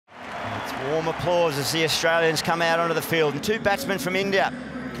Warm applause as the Australians come out onto the field. And two batsmen from India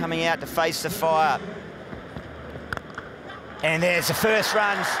coming out to face the fire. And there's the first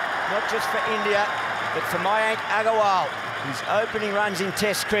runs, not just for India, but for Mayank Agarwal. His opening runs in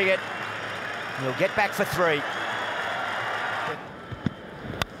Test cricket. He'll get back for 3.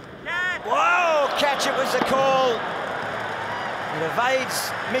 Whoa, catch it was the call. It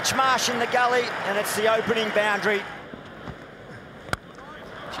evades Mitch Marsh in the gully, and it's the opening boundary.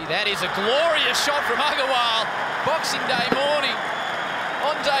 Gee, that is a glorious shot from Agarwal. Boxing Day morning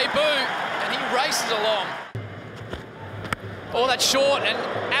on debut, and he races along. Oh, that's short and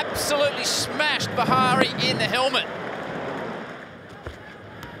absolutely smashed Bahari in the helmet.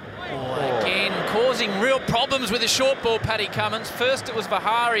 Oh, again, causing real problems with the short ball, Paddy Cummins. First it was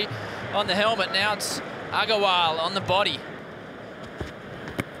Bahari on the helmet, now it's Agarwal on the body.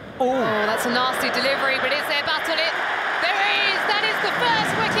 Oh, that's a nasty delivery, but is there battle it? There is! That is the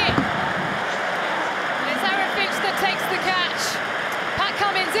first wicket! And it's Aaron Finch that takes the catch. Pat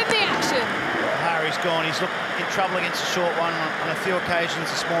Cummins in the action. Harry's gone. He's looked in trouble against a short one on a few occasions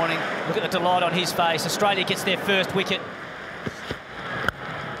this morning. Look at the delight on his face. Australia gets their first wicket.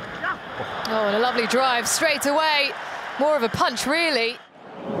 Oh, and a lovely drive straight away. More of a punch, really.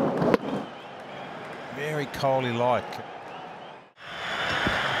 Very Kohli-like.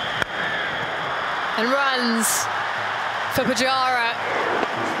 And runs for Pujara.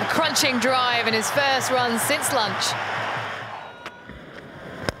 A crunching drive in his first run since lunch.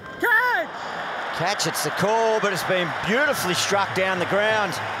 Catch, it's the call, but it's been beautifully struck down the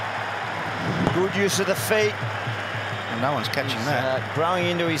ground. Good use of the feet. And no one's catching that. Growing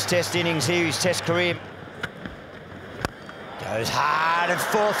into his Test innings here, his Test career. Goes hard and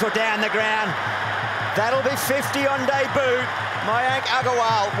 4th foot down the ground. That'll be 50 on debut. Mayank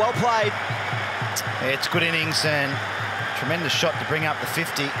Agarwal, well played. Yeah, it's good innings and tremendous shot to bring up the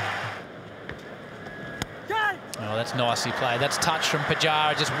 50. Oh, that's nicely played. That's touch from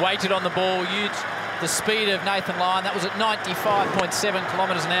Pujara. Just waited on the ball, used the speed of Nathan Lyon. That was at 95.7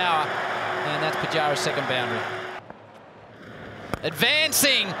 kilometres an hour. And that's Pujara's second boundary.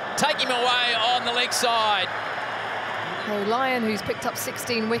 Advancing, taking him away on the leg side. So Lyon, who's picked up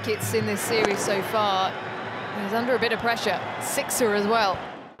 16 wickets in this series so far, is under a bit of pressure. Sixer as well.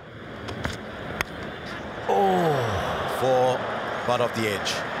 Oh, 4, but off the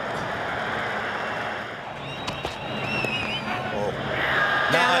edge. Oh.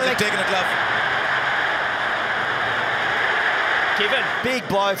 No, they're taking a glove. Given. Big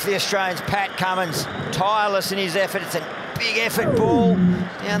blow for the Australians, Pat Cummins. Tireless in his effort. It's a big effort ball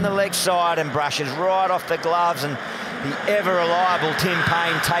down the leg side and brushes right off the gloves, and the ever-reliable Tim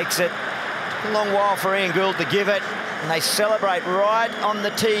Payne takes it. A long while for Ian Gould to give it, and they celebrate right on the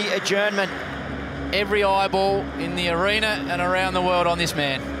tee adjournment. Every eyeball in the arena and around the world on this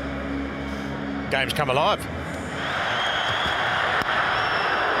man. Game's come alive.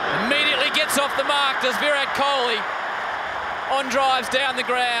 Immediately gets off the mark, does Virat Kohli. On drives down the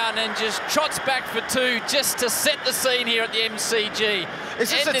ground and just trots back for 2 just to set the scene here at the MCG.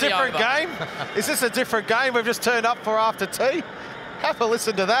 Is this a different game? Is this a different game we've just turned up for after tea? Have a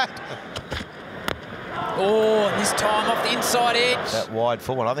listen to that. Oh, and this time off the inside edge. That wide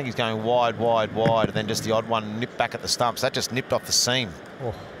full one. I think he's going wide, wide, wide, and then just the odd one nipped back at the stumps. That just nipped off the seam.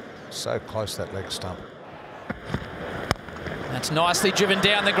 Oh, so close, that leg stump. That's nicely driven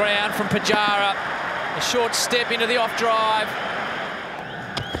down the ground from Pujara. A short step into the off drive.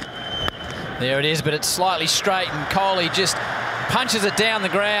 There it is, but it's slightly straight, and Kohli just punches it down the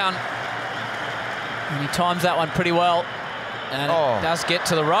ground. And he times that one pretty well. And it does get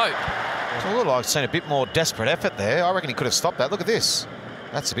to the rope. It's a little like seen a bit more desperate effort there. I reckon he could have stopped that. Look at this.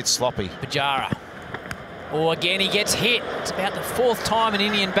 That's a bit sloppy. Pujara. Oh, again, he gets hit. It's about the 4th time an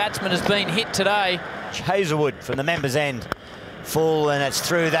Indian batsman has been hit today. Hazelwood from the members' end. Full, and it's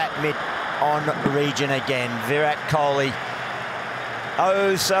through that mid-on region again. Virat Kohli.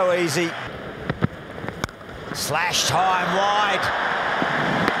 Oh, so easy. Slashed high and wide.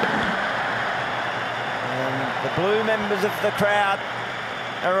 And the blue members of the crowd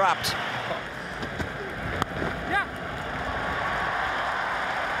erupt.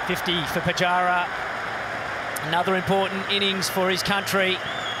 50 for Pujara. Another important innings for his country.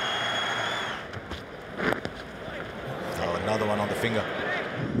 Oh, another one on the finger.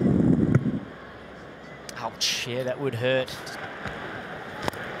 Ouch, yeah, that would hurt.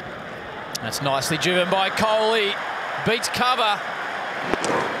 That's nicely driven by Kohli. Beats cover.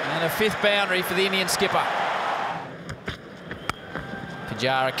 And a 5th boundary for the Indian skipper.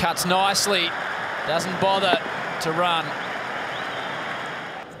 Pujara cuts nicely. Doesn't bother to run.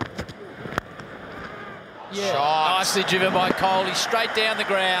 Yeah, nicely driven by Kohli, straight down the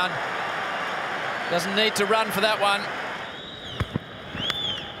ground. Doesn't need to run for that one.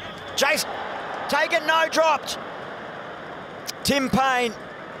 Chase, taken, no dropped. Tim Payne,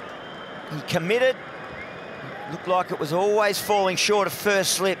 he committed. Looked like it was always falling short of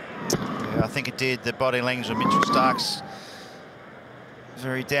first slip. Yeah, I think it did. The body language of Mitchell Stark's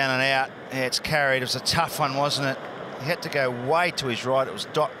very down and out. Yeah, it's carried. It was a tough one, wasn't it? He had to go way to his right. It was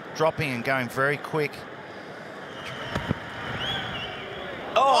dropping and going very quick.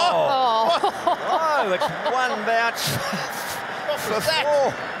 Oh! Oh, it's one bounce for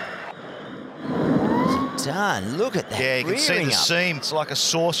four. Done. Look at that. Yeah, you can see the up. seam. It's like a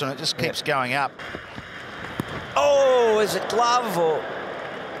saucer and it just keeps going up. Oh, is it glove or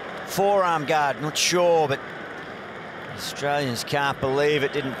forearm guard? Not sure, but Australians can't believe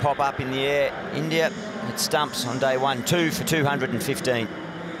it didn't pop up in the air. India, it stumps on day 1, 2 for 215.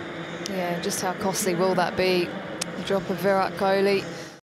 Yeah, just how costly will that be? The drop of Virat Kohli.